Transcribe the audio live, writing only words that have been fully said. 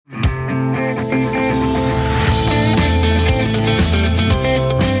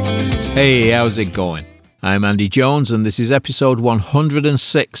Hey, how's it going? I'm Andy Jones, and this is episode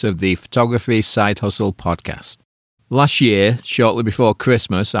 106 of the Photography Side Hustle podcast. Last year, shortly before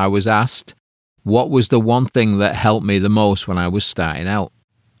Christmas, I was asked, what was the one thing that helped me the most when I was starting out?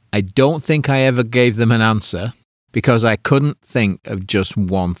 I don't think I ever gave them an answer because I couldn't think of just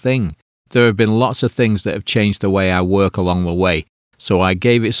one thing. There have been lots of things that have changed the way I work along the way, so I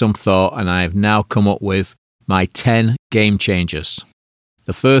gave it some thought and I have now come up with my 10 game changers.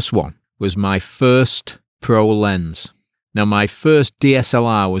 The first one was my first pro lens. Now, my first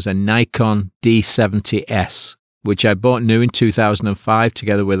DSLR was a Nikon D70S, which I bought new in 2005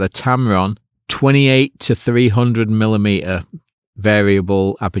 together with a Tamron 28 to 300 millimeter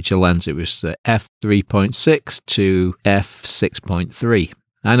variable aperture lens. It was the f3.6 to f6.3.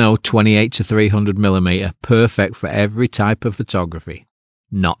 I know, 28 to 300 millimeter, perfect for every type of photography.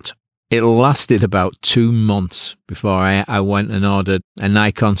 Not. It lasted about 2 months before I went and ordered a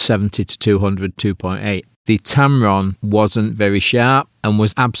Nikon 70 to 200 2.8. The Tamron wasn't very sharp and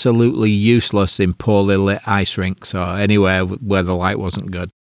was absolutely useless in poorly lit ice rinks or anywhere where the light wasn't good.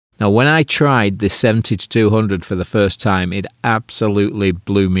 Now, when I tried the 70 to 200 for the first time, it absolutely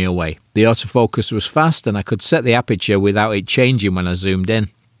blew me away. The autofocus was fast and I could set the aperture without it changing when I zoomed in.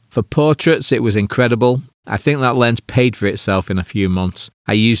 For portraits, it was incredible. I think that lens paid for itself in a few months.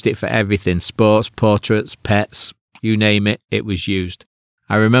 I used it for everything, sports, portraits, pets, you name it, it was used.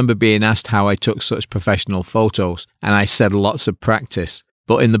 I remember being asked how I took such professional photos, and I said lots of practice.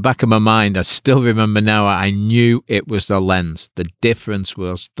 But in the back of my mind, I still remember now I knew it was the lens. The difference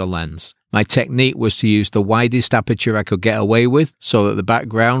was the lens. My technique was to use the widest aperture I could get away with so that the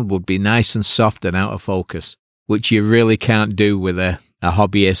background would be nice and soft and out of focus, which you really can't do with a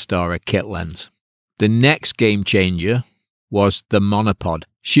hobbyist or a kit lens. The next game changer was the monopod.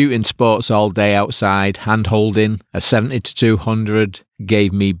 Shooting sports all day outside, hand-holding a 70 to 200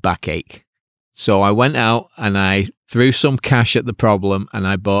 gave me backache. So I went out and I threw some cash at the problem and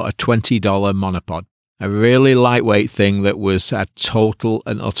I bought a $20 monopod. A really lightweight thing that was a total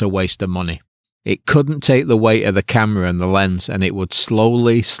and utter waste of money. It couldn't take the weight of the camera and the lens and it would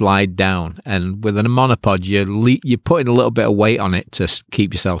slowly slide down. And with a monopod, you're putting a little bit of weight on it to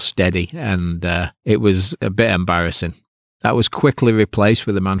keep yourself steady. And it was a bit embarrassing. That was quickly replaced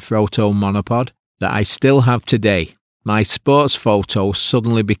with a Manfrotto monopod that I still have today. My sports photos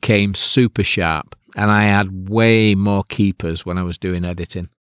suddenly became super sharp and I had way more keepers when I was doing editing.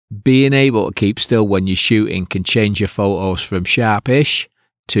 Being able to keep still when you're shooting can change your photos from sharpish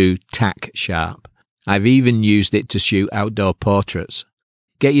to tack sharp. I've even used it to shoot outdoor portraits.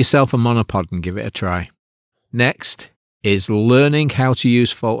 Get yourself a monopod and give it a try. Next is learning how to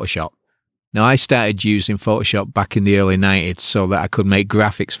use Photoshop. Now, I started using Photoshop back in the early 90s so that I could make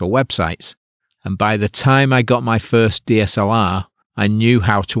graphics for websites. And by the time I got my first DSLR, I knew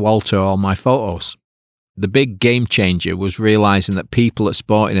how to alter all my photos. The big game changer was realizing that people at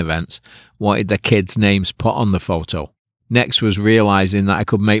sporting events wanted their kids' names put on the photo. Next was realizing that I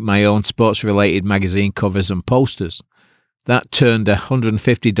could make my own sports-related magazine covers and posters. That turned a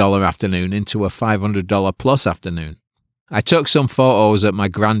 $150 afternoon into a $500 plus afternoon. I took some photos at my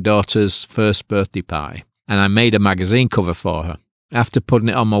granddaughter's first birthday party, and I made a magazine cover for her. After putting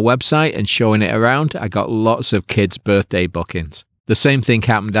it on my website and showing it around, I got lots of kids' birthday bookings. The same thing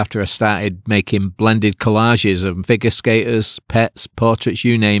happened after I started making blended collages of figure skaters, pets, portraits,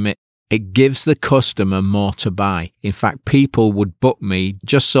 you name it. It gives the customer more to buy. In fact, people would book me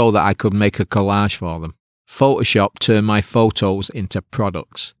just so that I could make a collage for them. Photoshop turned my photos into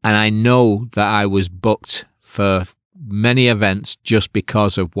products, and I know that I was booked for many events just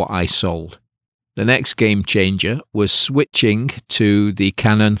because of what I sold. The next game changer was switching to the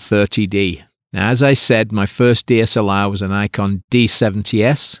Canon 30D. Now, as I said, my first DSLR was a Nikon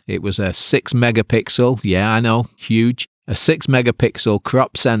D70S. It was a 6 megapixel, yeah, I know, huge, a 6 megapixel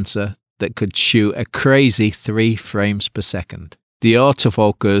crop sensor that could shoot a crazy 3 frames per second. The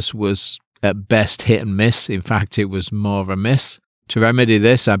autofocus was at best hit and miss. In fact, it was more of a miss. To remedy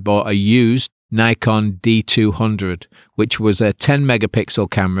this, I bought a used Nikon D200, which was a 10 megapixel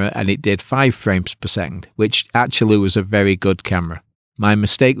camera and it did 5 frames per second, which actually was a very good camera. My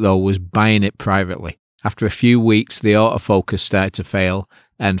mistake though was buying it privately. After a few weeks, the autofocus started to fail,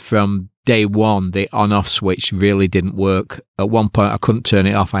 and from day one, the on-off switch really didn't work. At one point, I couldn't turn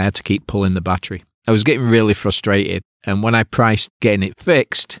it off. I had to keep pulling the battery. I was getting really frustrated, and when I priced getting it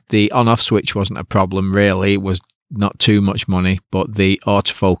fixed, the on-off switch wasn't a problem really. It was not too much money, but the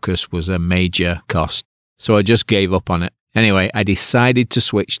autofocus was a major cost. So I just gave up on it. Anyway, I decided to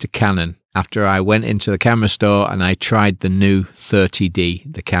switch to Canon after I went into the camera store and I tried the new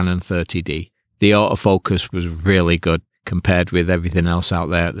 30D, the Canon 30D. The autofocus was really good. compared with everything else out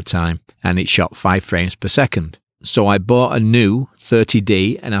there at the time. And it shot 5 frames per second. So I bought a new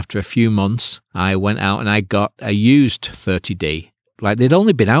 30D, and after a few months, I went out and I got a used 30D. Like, they'd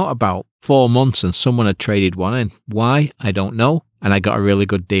only been out about 4 months and someone had traded one in. Why? I don't know. And I got a really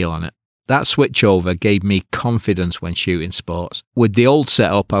good deal on it. That switchover gave me confidence when shooting sports. With the old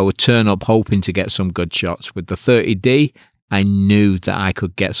setup, I would turn up hoping to get some good shots. With the 30D, I knew that I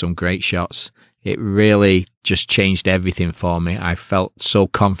could get some great shots. It really just changed everything for me. I felt so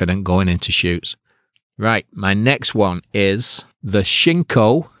confident going into shoots. Right, my next one is the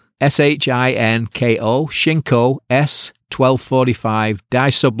Shinko, S-H-I-N-K-O, Shinko S1245 dye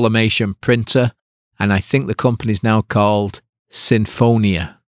sublimation printer, and I think the company's now called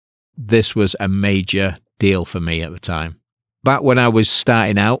Sinfonia. This was a major deal for me at the time. Back when I was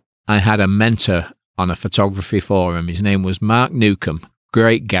starting out, I had a mentor on a photography forum. His name was Mark Newcomb.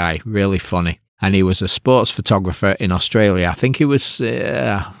 Great guy, really funny. And he was a sports photographer in Australia. I think he was,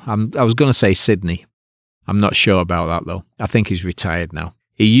 I was going to say Sydney. I'm not sure about that though. I think he's retired now.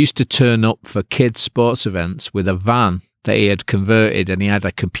 He used to turn up for kids' sports events with a van that he had converted, and he had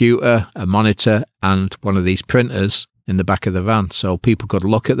a computer, a monitor, and one of these printers in the back of the van. So people could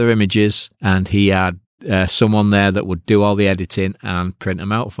look at their images, and he had someone there that would do all the editing and print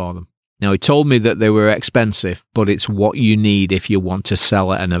them out for them. Now, he told me that they were expensive, but it's what you need if you want to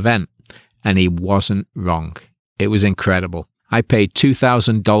sell at an event. And he wasn't wrong. It was incredible. I paid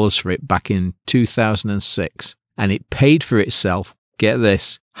 $2,000 for it back in 2006, and it paid for itself, get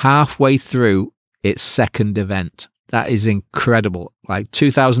this, halfway through its second event. That is incredible. Like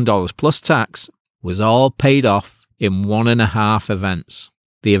 $2,000 plus tax was all paid off in 1.5 events.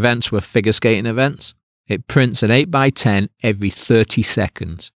 The events were figure skating events. It prints an 8x10 every 30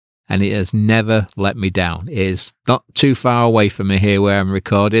 seconds, and it has never let me down. It is not too far away from me here where I'm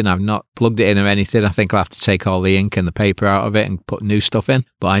recording. I've not plugged it in or anything. I think I'll have to take all the ink and the paper out of it and put new stuff in,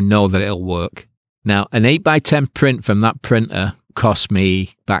 but I know that it'll work. Now, an 8x10 print from that printer cost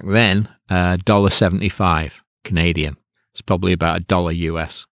me, back then, $1.75 Canadian. It's probably about $1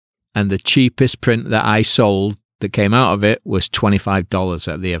 US. And the cheapest print that I sold that came out of it was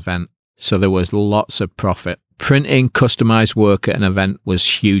 $25 at the event. So there was lots of profit. Printing customized work at an event was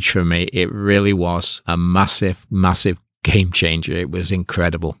huge for me. It really was a massive, massive game changer. It was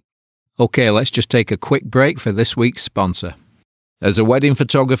incredible. Okay, let's just take a quick break for this week's sponsor. As a wedding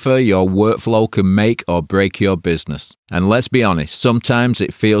photographer, your workflow can make or break your business. And let's be honest, sometimes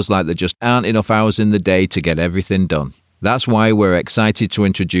it feels like there just aren't enough hours in the day to get everything done. That's why we're excited to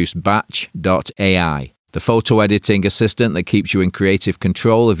introduce Batch.ai, the photo editing assistant that keeps you in creative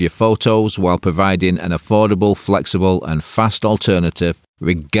control of your photos while providing an affordable, flexible, and fast alternative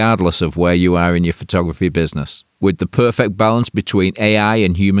regardless of where you are in your photography business. With the perfect balance between AI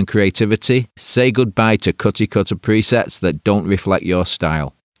and human creativity, say goodbye to cookie-cutter presets that don't reflect your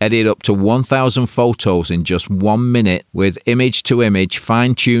style. Edit up to 1,000 photos in just 1 minute with image-to-image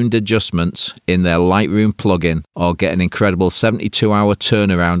fine-tuned adjustments in their Lightroom plugin, or get an incredible 72-hour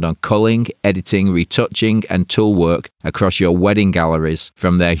turnaround on culling, editing, retouching, and tool work across your wedding galleries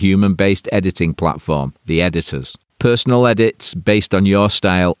from their human-based editing platform, The Editors. Personal edits based on your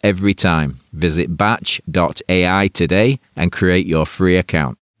style every time. Visit Batch.ai today and create your free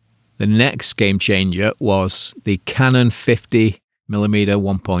account. The next game changer was the Canon 50mm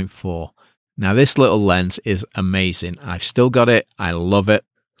 1.4. Now this little lens is amazing. I've still got it. I love it.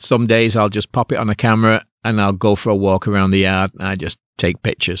 Some days I'll just pop it on a camera and I'll go for a walk around the yard and I just take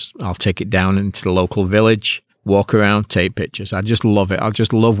pictures. I'll take it down into the local village, walk around, take pictures. I just love it. I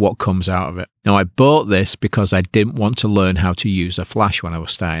just love what comes out of it. Now, I bought this because I didn't want to learn how to use a flash when I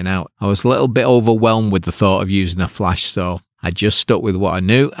was starting out. I was a little bit overwhelmed with the thought of using a flash, so I just stuck with what I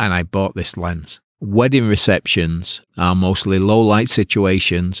knew and I bought this lens. Wedding receptions are mostly low light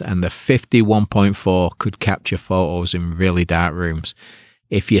situations, and the 51.4 could capture photos in really dark rooms.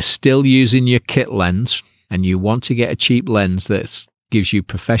 If you're still using your kit lens and you want to get a cheap lens that gives you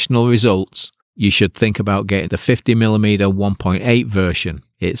professional results, you should think about getting the 50mm 1.8 version.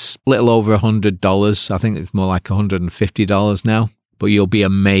 It's a little over $100. I think it's more like $150 now, but you'll be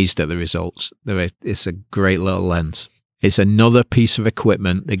amazed at the results. It's a great little lens. It's another piece of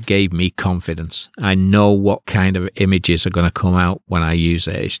equipment that gave me confidence. I know what kind of images are going to come out when I use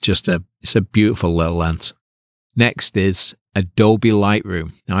it. It's a beautiful little lens. Next is Adobe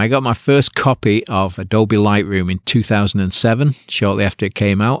Lightroom. Now, I got my first copy of Adobe Lightroom in 2007. Shortly after it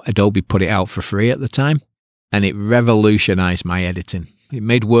came out, Adobe put it out for free at the time, and it revolutionized my editing. It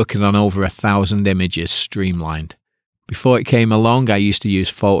made working on over 1,000 images streamlined. Before it came along, I used to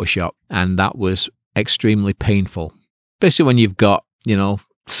use Photoshop, and that was extremely painful. Especially when you've got,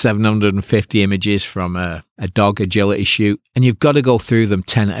 750 images from a dog agility shoot, and you've got to go through them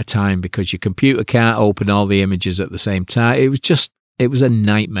 10 at a time because your computer can't open all the images at the same time. It was a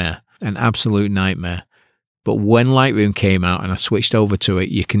nightmare, an absolute nightmare. But when Lightroom came out and I switched over to it,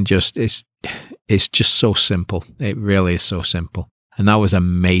 you can just, it's just so simple. It really is so simple. And that was a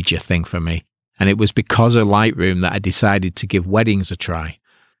major thing for me. And it was because of Lightroom that I decided to give weddings a try.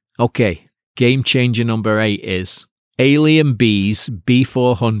 Okay, game changer number 8 is Alien Bees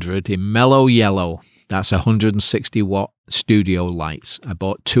B400 in mellow yellow. That's 160 watt studio lights. I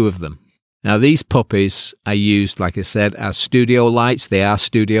bought 2 of them. Now these puppies I used, like I said, as studio lights. They are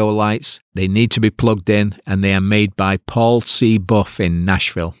studio lights. They need to be plugged in, and they are made by Paul C. Buff in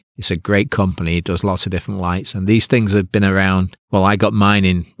Nashville. It's a great company. It does lots of different lights. And these things have been around. Well, I got mine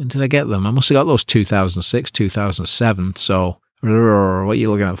in, when did I get them? I must have got those 2006, 2007. So what are you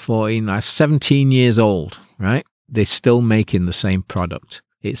looking at? 14, 17 years old, right? They're still making the same product.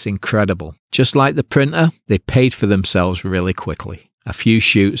 It's incredible. Just like the printer, they paid for themselves really quickly. A few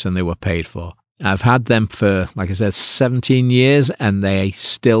shoots and they were paid for. I've had them for, like I said, 17 years and they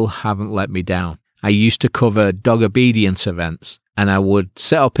still haven't let me down. I used to cover dog obedience events and I would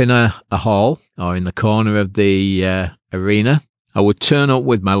set up in a hall or in the corner of the arena. I would turn up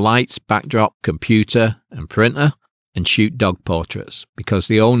with my lights, backdrop, computer and printer and shoot dog portraits because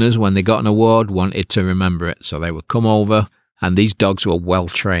the owners, when they got an award, wanted to remember it. So they would come over, and these dogs were well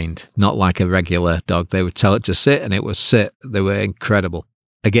trained, not like a regular dog. They would tell it to sit and it would sit. They were incredible.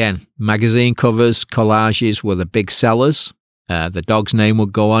 Again, magazine covers, collages were the big sellers. The dog's name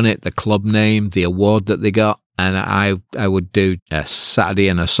would go on it, the club name, the award that they got. And I would do a Saturday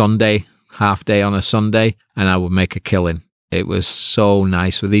and a Sunday, half day on a Sunday, and I would make a killing. It was so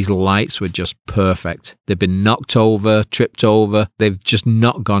nice. These lights were just perfect. They've been knocked over, tripped over. They've just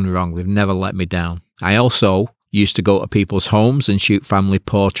not gone wrong. They've never let me down. I also used to go to people's homes and shoot family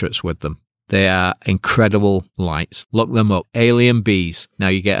portraits with them. They are incredible lights. Look them up. Alien Bees. Now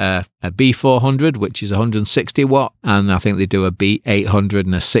you get a B400, which is 160 watt, and I think they do a B800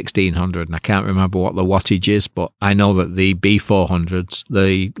 and a 1600, and I can't remember what the wattage is, but I know that the B400s,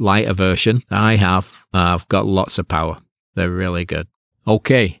 the lighter version I have, I've got lots of power. They're really good.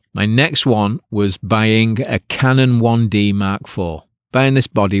 Okay, my next one was buying a Canon 1D Mark IV. Buying this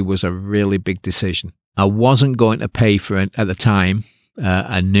body was a really big decision. I wasn't going to pay for it at the time,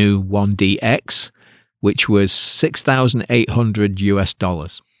 a new 1DX, which was $6,800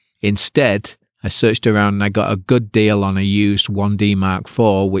 US. Instead, I searched around and I got a good deal on a used 1D Mark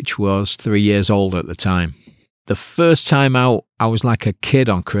IV, which was 3 years old at the time. The first time out, I was like a kid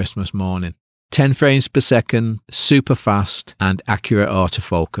on Christmas morning. 10 frames per second, super fast and accurate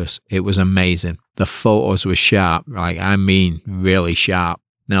autofocus. It was amazing. The photos were sharp, really sharp.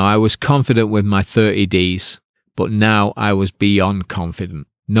 Now, I was confident with my 30Ds, but now I was beyond confident.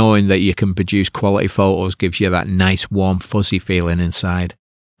 Knowing that you can produce quality photos gives you that nice, warm, fuzzy feeling inside.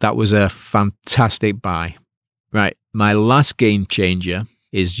 That was a fantastic buy. Right, my last game changer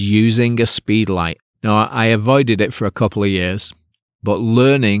is using a speed light. Now, I avoided it for a couple of years, but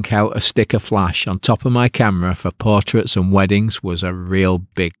learning how to stick a flash on top of my camera for portraits and weddings was a real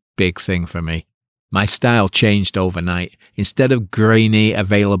big thing for me. My style changed overnight. Instead of grainy,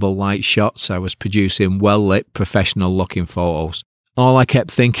 available light shots, I was producing well-lit, professional-looking photos. All I kept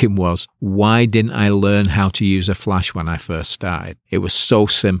thinking was, why didn't I learn how to use a flash when I first started? It was so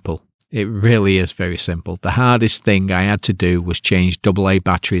simple. It really is very simple. The hardest thing I had to do was change AA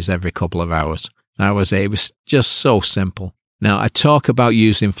batteries every couple of hours. It was just so simple. Now, I talk about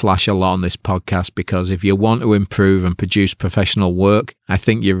using flash a lot on this podcast because if you want to improve and produce professional work, I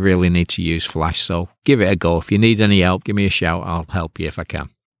think you really need to use flash. So give it a go. If you need any help, give me a shout. I'll help you if I can.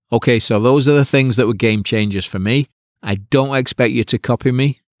 Okay, so those are the things that were game changers for me. I don't expect you to copy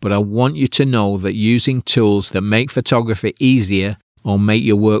me, but I want you to know that using tools that make photography easier or make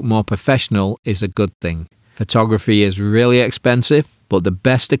your work more professional is a good thing. Photography is really expensive, but the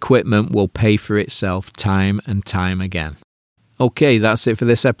best equipment will pay for itself time and time again. Okay, that's it for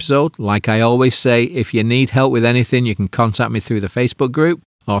this episode. Like I always say, if you need help with anything, you can contact me through the Facebook group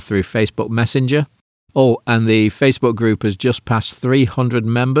or through Facebook Messenger. Oh, and the Facebook group has just passed 300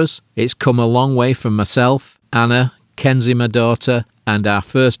 members. It's come a long way from myself, Anna, Kenzie, my daughter, and our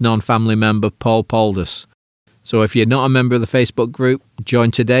first non-family member, Paul Poldus. So if you're not a member of the Facebook group, join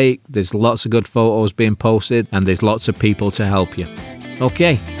today. There's lots of good photos being posted and there's lots of people to help you.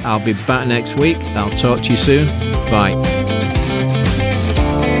 Okay, I'll be back next week. I'll talk to you soon. Bye.